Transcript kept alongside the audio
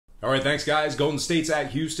All right, thanks, guys. Golden State's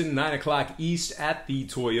at Houston, 9 o'clock East at the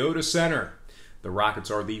Toyota Center. The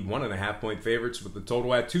Rockets are the 1.5-point favorites with the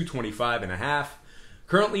total at 225.5.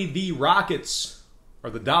 Currently, the Rockets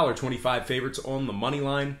are the $1.25 favorites on the money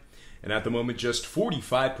line. And at the moment, just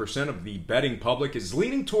 45% of the betting public is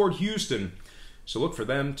leaning toward Houston. So look for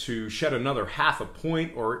them to shed another half a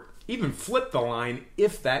point or even flip the line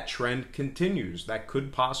if that trend continues. That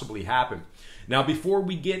could possibly happen. Now, before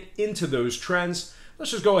we get into those trends,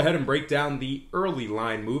 let's just go ahead and break down the early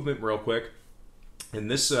line movement real quick. And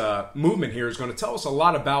this movement here is going to tell us a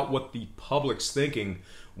lot about what the public's thinking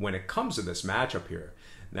when it comes to this matchup here.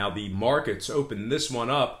 Now, the markets opened this one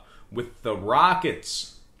up with the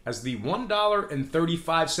Rockets as the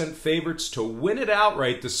 $1.35 favorites to win it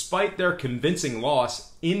outright despite their convincing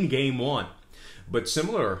loss in Game 1. But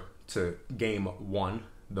similar to Game 1,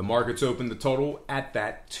 the markets opened the total at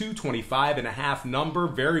that 225.5 number,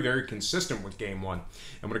 very, very consistent with Game 1.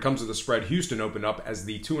 And when it comes to the spread, Houston opened up as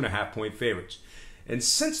the 2.5-point favorites. And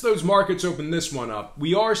since those markets opened this one up,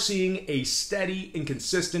 we are seeing a steady and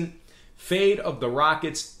consistent fade of the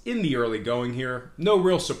Rockets in the early going here. No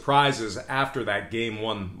real surprises after that Game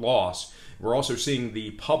 1 loss. We're also seeing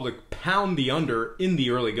the public pound the under in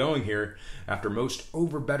the early going here after most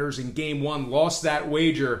overbettors in Game 1 lost that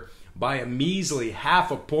wager by a measly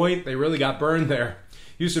half a point. They really got burned there.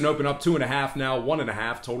 Houston opened up 2.5, now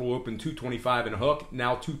 1.5. Total open 225 and a hook,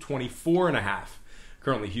 now 224.5.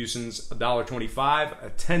 Currently, Houston's $1.25, a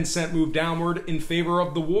 10-cent move downward in favor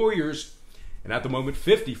of the Warriors. And at the moment,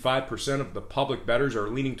 55% of the public bettors are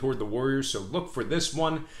leaning toward the Warriors, so look for this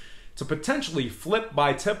one to potentially flip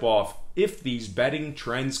by tip-off if these betting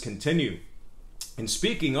trends continue. And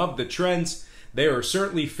speaking of the trends, they are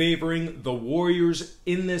certainly favoring the Warriors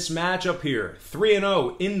in this matchup here.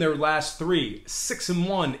 3-0 in their last 3,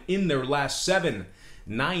 6-1 in their last 7,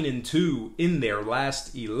 9-2 in their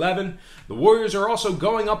last 11. The Warriors are also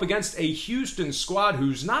going up against a Houston squad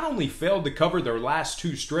who's not only failed to cover their last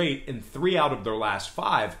 2 straight in 3 out of their last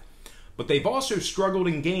 5, but they've also struggled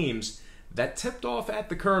in games that tipped off at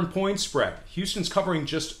the current point spread. Houston's covering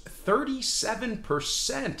just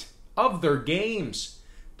 37% of their games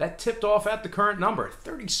that tipped off at the current number,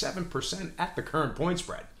 37% at the current point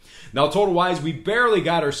spread. Now, total-wise, we barely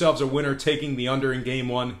got ourselves a winner taking the under in Game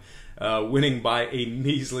 1, winning by a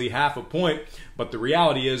measly half a point. But the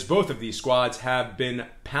reality is both of these squads have been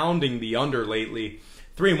pounding the under lately.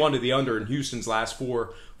 3-1 to the under in Houston's last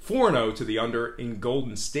 4, 4-0 to the under in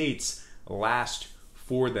Golden State's last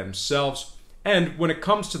 4 themselves. And when it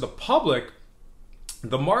comes to the public,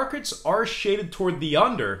 the markets are shaded toward the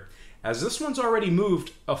under, as this one's already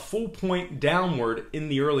moved a full point downward in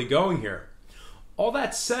the early going here. All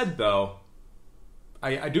that said, though,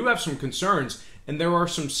 I do have some concerns, and there are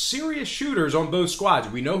some serious shooters on both squads.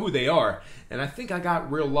 We know who they are, and I think I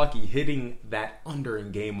got real lucky hitting that under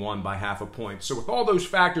in Game 1 by half a point. So with all those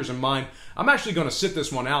factors in mind, I'm actually going to sit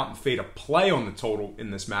this one out and fade a play on the total in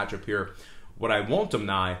this matchup here. What I won't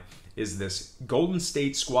deny is this Golden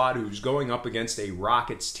State squad who's going up against a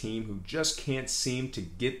Rockets team who just can't seem to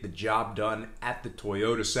get the job done at the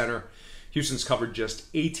Toyota Center. Houston's covered just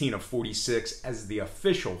 18 of 46 as the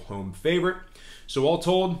official home favorite. So all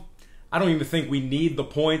told, I don't even think we need the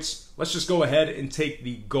points. Let's just go ahead and take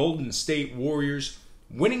the Golden State Warriors,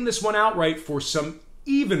 winning this one outright for some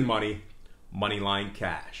even money, moneyline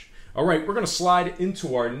cash. All right, we're going to slide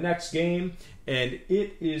into our next game, and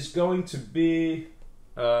it is going to be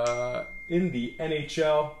in the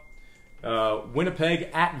NHL. Winnipeg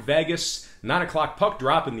at Vegas, 9 o'clock puck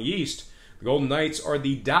drop in the East. The Golden Knights are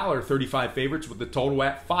the $1.35 favorites with the total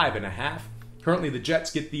at 5.5. Currently, the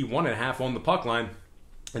Jets get the 1.5 on the puck line.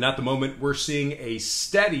 And at the moment, we're seeing a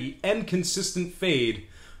steady and consistent fade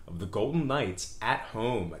of the Golden Knights at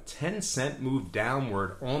home. A 10-cent move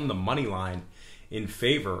downward on the money line in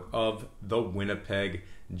favor of the Winnipeg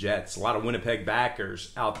Jets. A lot of Winnipeg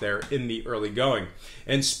backers out there in the early going.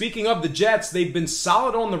 And speaking of the Jets, they've been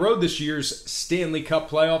solid on the road this year's Stanley Cup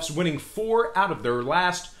playoffs, winning 4 out of their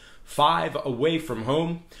last 5 away from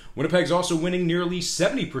home. Winnipeg's also winning nearly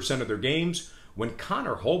 70% of their games when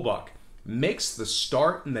Connor Hellebuyck makes the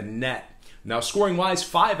start in the net. Now, scoring-wise,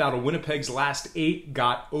 5 out of Winnipeg's last 8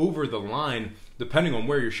 got over the line, depending on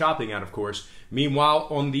where you're shopping at, of course. Meanwhile,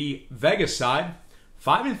 on the Vegas side,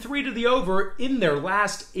 5-3 to the over in their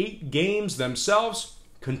last 8 games themselves,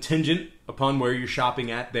 contingent upon where you're shopping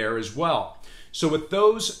at there as well. So with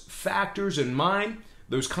those factors in mind,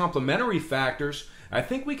 those complementary factors, I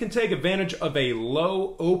think we can take advantage of a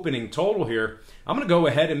low opening total here. I'm going to go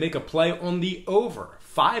ahead and make a play on the over,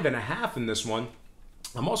 5.5 in this one.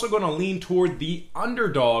 I'm also going to lean toward the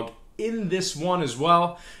underdog in this one as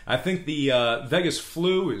well. I think the Vegas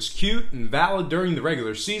flu is cute and valid during the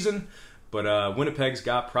regular season, but Winnipeg's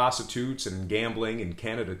got prostitutes and gambling in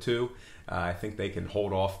Canada too. I think they can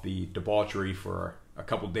hold off the debauchery for a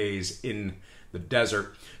couple days in the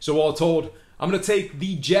desert. So all told, I'm going to take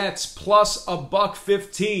the Jets plus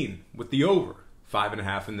 $1.15 with the over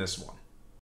 5.5 in this one.